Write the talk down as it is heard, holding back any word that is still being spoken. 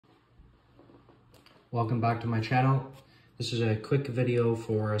Welcome back to my channel. This is a quick video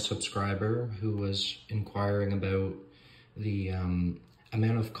for a subscriber who was inquiring about the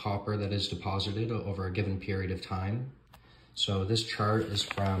amount of copper that is deposited over a given period of time. So this chart is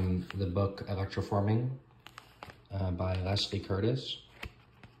from the book Electroforming by Leslie Curtis.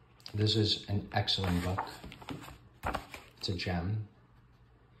 This is an excellent book. It's a gem.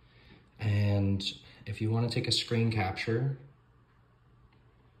 And if you want to take a screen capture,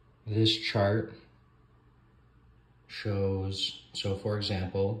 this chart shows, so for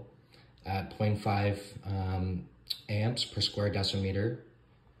example, at 0.5 amps per square decimeter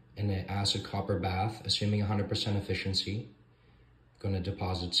in an acid copper bath, assuming 100% efficiency, going to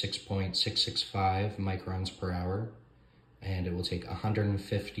deposit 6.665 microns per hour, and it will take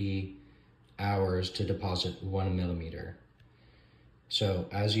 150 hours to deposit 1 millimeter. So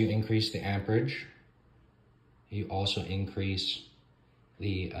as you increase the amperage, you also increase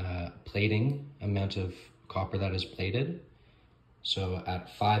the plating amount of copper that is plated. So at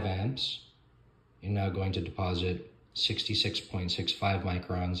 5 amps, you're now going to deposit 66.65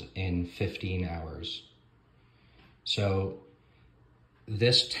 microns in 15 hours. So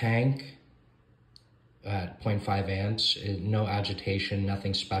this tank at 0.5 amps, no agitation,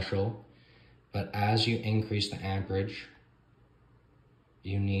 nothing special. But as you increase the amperage,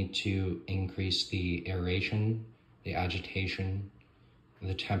 you need to increase the aeration, the agitation,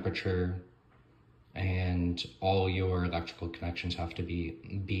 the temperature, and all your electrical connections have to be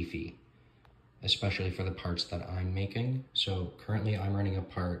beefy, especially for the parts that I'm making. So currently I'm running a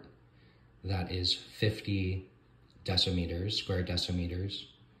part that is 50 decimeters, square decimeters,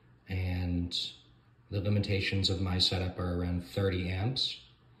 and the limitations of my setup are around 30 amps.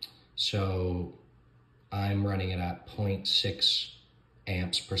 So I'm running it at 0.6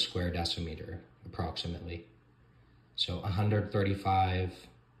 amps per square decimeter, approximately. So 135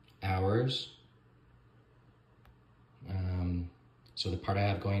 hours. So the part I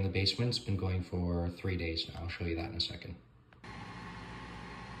have going in the basement's been going for 3 days now. I'll show you that in a second.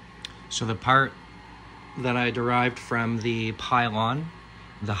 So the part that I derived from the pylon,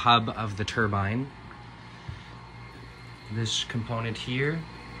 the hub of the turbine, this component here,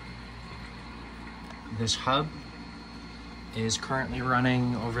 this hub is currently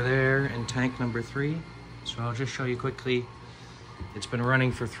running over there in tank number 3. So I'll just show you quickly. It's been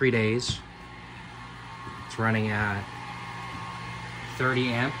running for 3 days. It's running at 30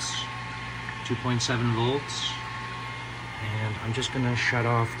 amps, 2.7 volts. And I'm just gonna shut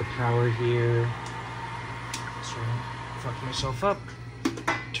off the power here. So fuck myself up.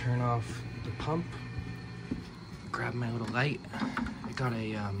 Turn off the pump. Grab my little light. I got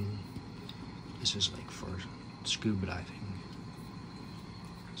a, this is like for scuba diving.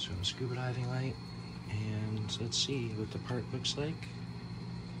 So scuba diving light. And let's see what the part looks like.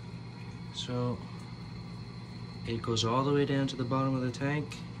 So it goes all the way down to the bottom of the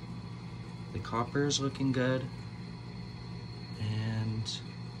tank. The copper is looking good. And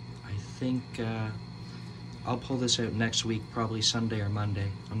I think I'll pull this out next week, probably Sunday or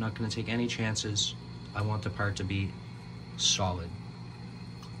Monday. I'm not gonna take any chances. I want the part to be solid.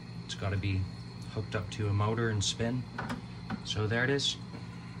 It's gotta be hooked up to a motor and spin. So there it is.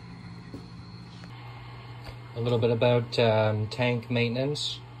 A little bit about tank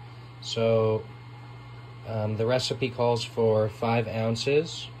maintenance. So the recipe calls for 5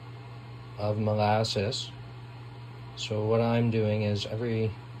 ounces of molasses. So what I'm doing is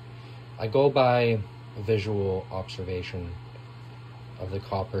I go by visual observation of the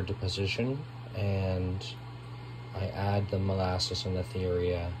copper deposition, and I add the molasses and the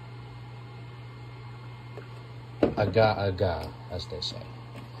theoria aga, as they say.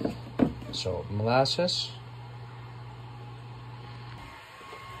 So molasses.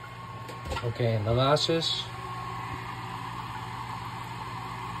 Okay, molasses.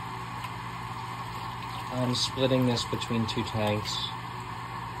 I'm splitting this between 2 tanks.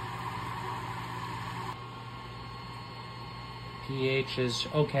 pH is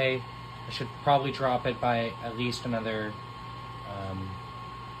okay. I should probably drop it by at least another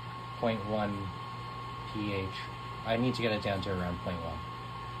 0.1 pH. I need to get it down to around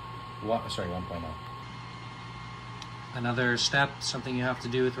 1.0. Another step, something you have to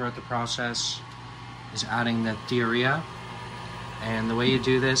do throughout the process, is adding the theoria. And the way you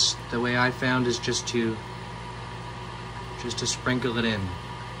do this, the way I found, is just to sprinkle it in.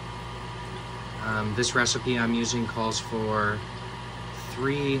 This recipe I'm using calls for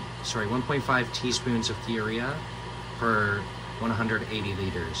 1.5 teaspoons of theoria per 180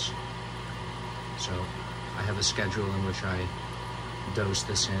 liters. So I have a schedule in which I dose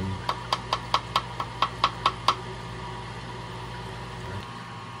this in.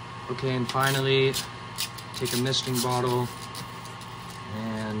 Okay, and finally, take a misting bottle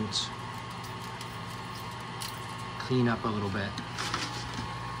and clean up a little bit.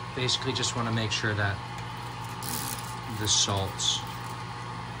 Basically just want to make sure that the salts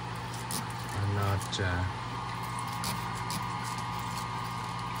are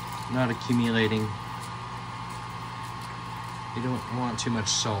not accumulating. You don't want too much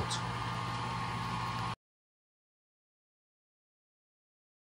salt.